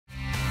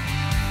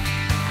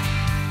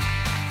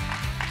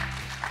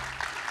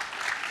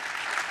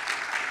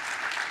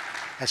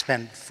I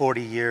spent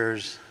 40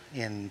 years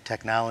in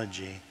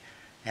technology,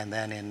 and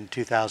then in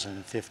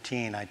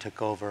 2015 I took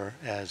over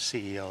as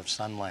CEO of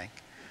SunLink.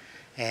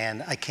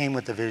 And I came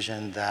with the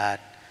vision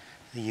that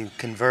you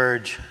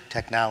converge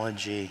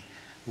technology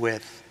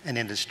with an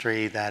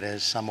industry that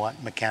is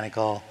somewhat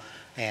mechanical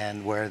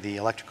and where the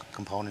electrical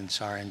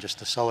components are in just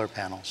the solar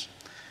panels.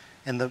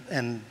 And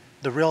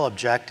the real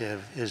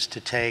objective is to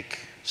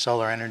take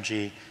solar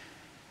energy,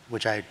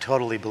 which I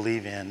totally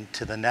believe in,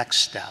 to the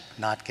next step,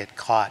 not get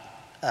caught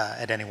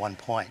at any one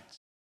point.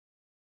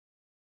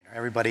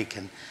 Everybody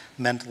can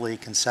mentally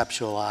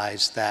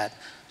conceptualize that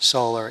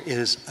solar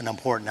is an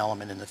important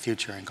element in the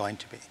future and going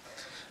to be.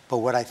 But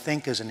what I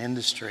think as an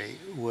industry,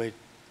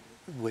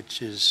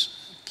 which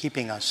is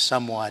keeping us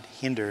somewhat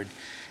hindered,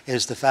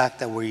 is the fact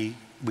that we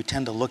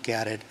tend to look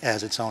at it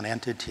as its own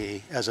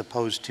entity, as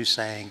opposed to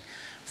saying,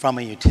 from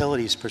a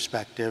utilities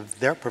perspective,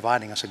 they're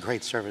providing us a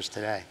great service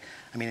today.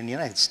 I mean, in the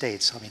United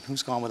States,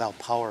 who's gone without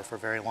power for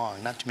very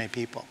long? Not too many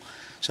people.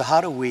 So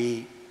how do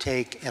we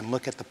take and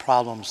look at the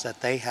problems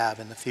that they have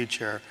in the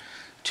future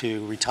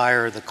to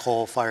retire the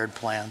coal-fired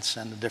plants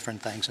and the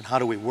different things, and how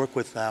do we work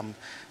with them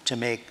to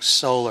make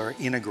solar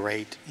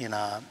integrate in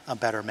a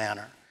better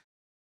manner?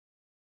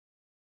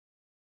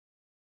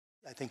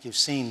 I think you've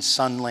seen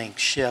SunLink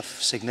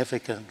shift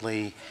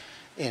significantly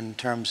in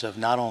terms of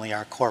not only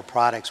our core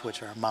products,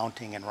 which are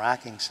mounting and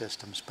racking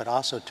systems, but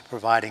also to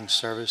providing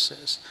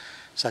services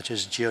such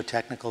as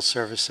geotechnical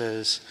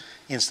services,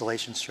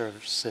 installation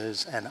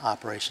services, and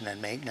operation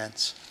and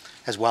maintenance,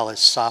 as well as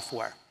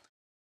software.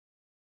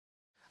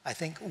 I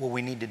think what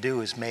we need to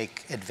do is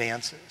make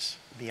advances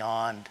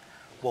beyond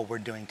what we're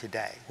doing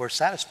today. We're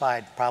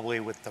satisfied probably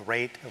with the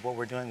rate of what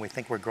we're doing. We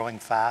think we're growing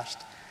fast.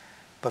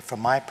 But from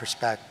my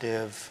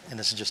perspective, and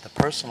this is just a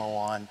personal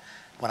one,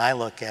 when I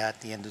look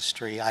at the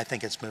industry, I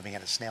think it's moving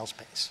at a snail's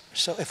pace.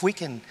 So if we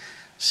can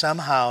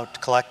somehow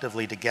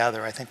collectively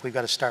together, I think we've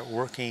got to start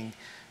working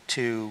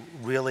to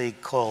really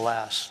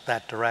coalesce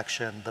that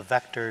direction, the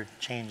vector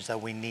change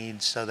that we need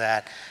so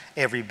that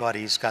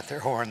everybody's got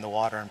their oar in the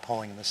water and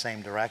pulling in the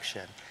same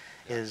direction.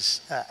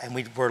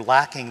 And we're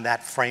lacking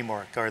that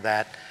framework or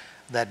that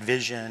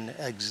vision,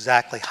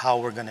 exactly how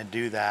we're going to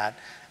do that,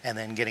 and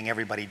then getting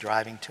everybody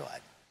driving to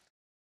it.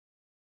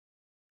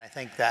 I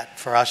think that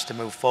for us to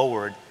move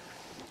forward,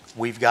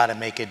 we've got to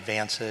make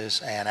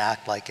advances and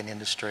act like an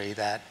industry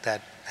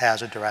that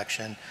has a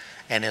direction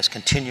and has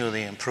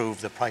continually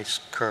improved the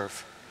price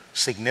curve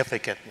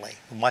significantly,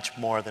 much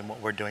more than what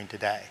we're doing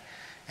today.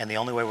 And the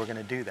only way we're going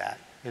to do that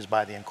is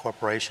by the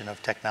incorporation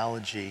of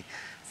technology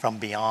from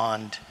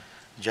beyond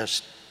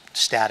just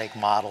static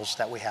models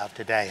that we have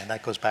today. And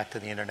that goes back to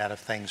the Internet of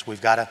Things.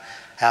 We've got to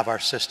have our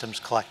systems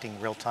collecting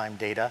real-time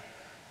data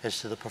as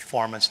to the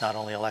performance, not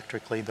only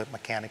electrically but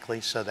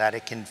mechanically, so that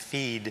it can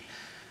feed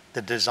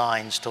the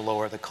designs to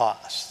lower the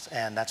costs.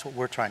 And that's what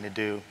we're trying to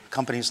do.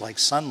 Companies like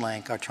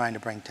SunLink are trying to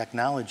bring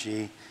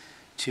technology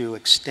to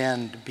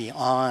extend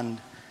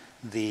beyond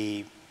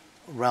the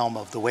realm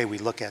of the way we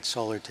look at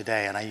solar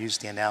today. And I use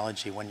the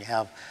analogy, when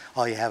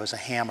all you have is a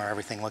hammer,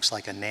 everything looks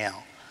like a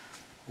nail.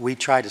 We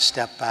try to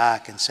step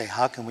back and say,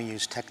 how can we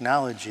use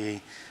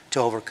technology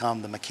to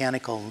overcome the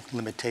mechanical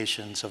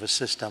limitations of a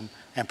system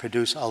and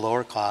produce a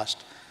lower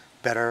cost,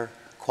 better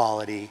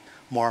quality,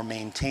 more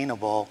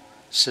maintainable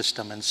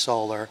system in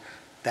solar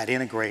that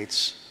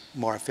integrates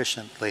more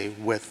efficiently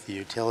with the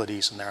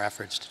utilities and their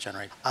efforts to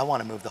generate. I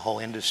want to move the whole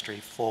industry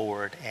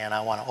forward, and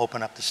I want to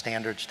open up the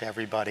standards to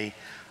everybody.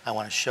 I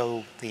want to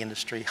show the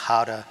industry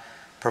how to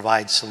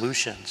provide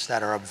solutions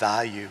that are of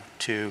value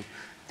to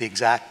the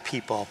exact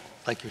people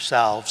like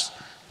yourselves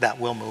that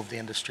will move the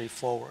industry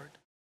forward.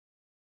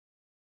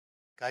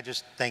 I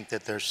just think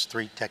that there's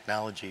 3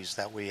 technologies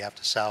that we have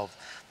to solve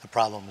the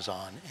problems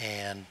on,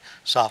 and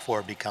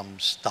software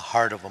becomes the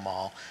heart of them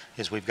all.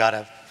 We've got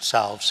to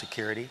solve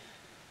security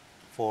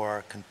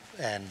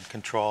and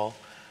control,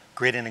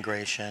 grid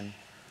integration,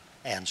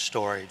 and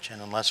storage.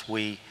 And unless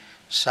we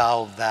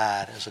solve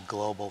that as a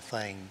global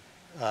thing,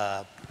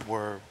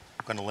 we're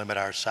going to limit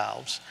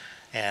ourselves.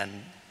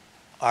 And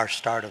our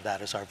start of that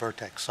is our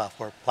Vertex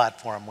software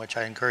platform, which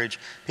I encourage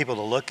people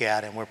to look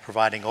at, and we're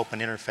providing open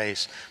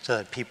interface so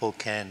that people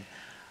can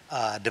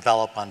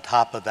develop on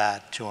top of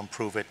that to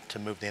improve it, to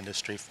move the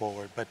industry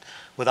forward. But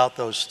without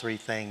those 3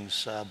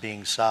 things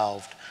being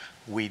solved,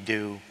 we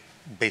do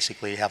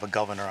basically have a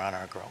governor on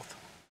our growth.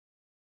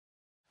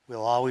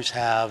 We'll always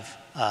have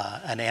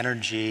an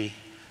energy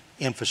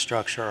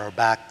infrastructure or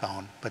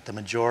backbone, but the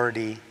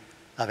majority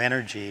of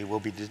energy will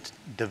be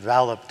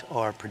developed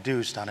or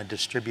produced on a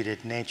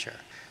distributed nature.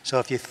 So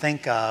if you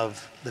think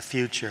of the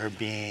future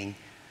being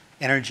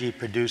energy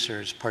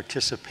producers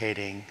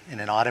participating in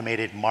an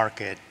automated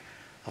market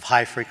of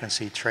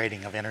high-frequency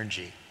trading of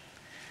energy,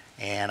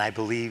 and I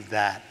believe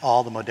that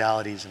all the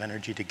modalities of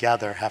energy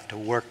together have to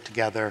work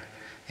together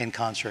in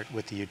concert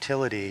with the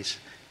utilities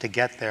to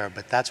get there,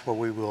 but that's where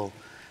we will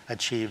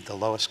achieve the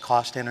lowest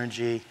cost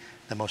energy,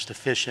 the most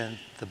efficient,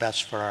 the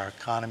best for our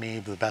economy,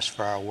 the best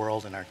for our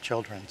world and our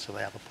children, so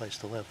they have a place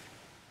to live.